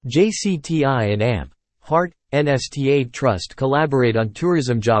JCTI and AMP, HEART, NSTA Trust collaborate on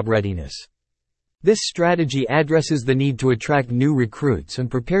tourism job readiness. This strategy addresses the need to attract new recruits and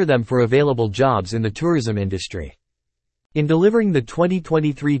prepare them for available jobs in the tourism industry. In delivering the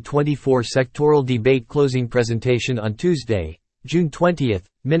 2023-24 sectoral debate closing presentation on Tuesday, June 20,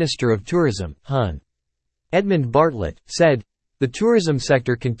 Minister of Tourism, Hon. Edmund Bartlett, said, "The tourism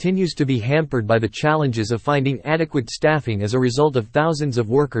sector continues to be hampered by the challenges of finding adequate staffing as a result of thousands of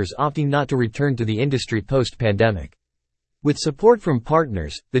workers opting not to return to the industry post-pandemic. With support from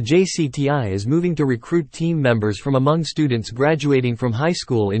partners, the JCTI is moving to recruit team members from among students graduating from high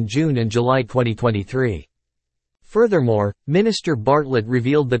school in June and July 2023. Furthermore, Minister Bartlett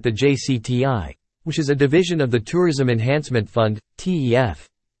revealed that the JCTI, which is a division of the Tourism Enhancement Fund, TEF,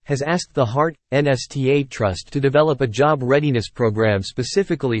 has asked the HEART, NSTA Trust to develop a job readiness program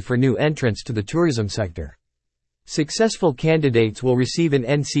specifically for new entrants to the tourism sector. Successful candidates will receive an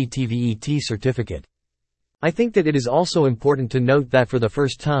NCTVET certificate. I think that it is also important to note that for the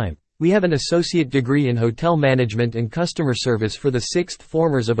first time, we have an associate degree in hotel management and customer service for the sixth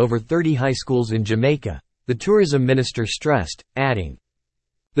formers of over 30 high schools in Jamaica," the tourism minister stressed, adding,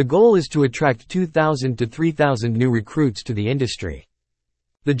 "The goal is to attract 2,000 to 3,000 new recruits to the industry."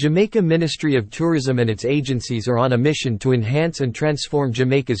 The Jamaica Ministry of Tourism and its agencies are on a mission to enhance and transform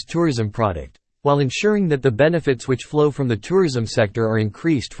Jamaica's tourism product, while ensuring that the benefits which flow from the tourism sector are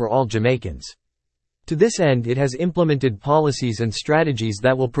increased for all Jamaicans. To this end, it has implemented policies and strategies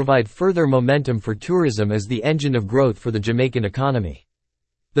that will provide further momentum for tourism as the engine of growth for the Jamaican economy.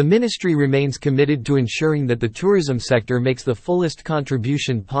 The ministry remains committed to ensuring that the tourism sector makes the fullest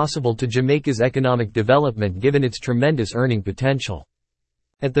contribution possible to Jamaica's economic development given its tremendous earning potential.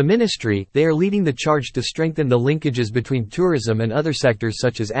 At the ministry, they are leading the charge to strengthen the linkages between tourism and other sectors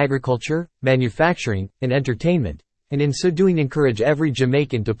such as agriculture, manufacturing, and entertainment, and in so doing encourage every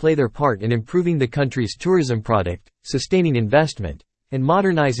Jamaican to play their part in improving the country's tourism product, sustaining investment, and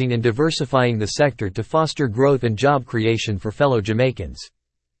modernizing and diversifying the sector to foster growth and job creation for fellow Jamaicans.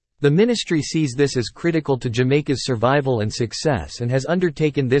 The ministry sees this as critical to Jamaica's survival and success and has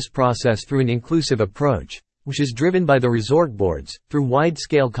undertaken this process through an inclusive approach, which is driven by the resort boards, through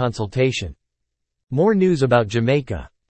wide-scale consultation. More news about Jamaica.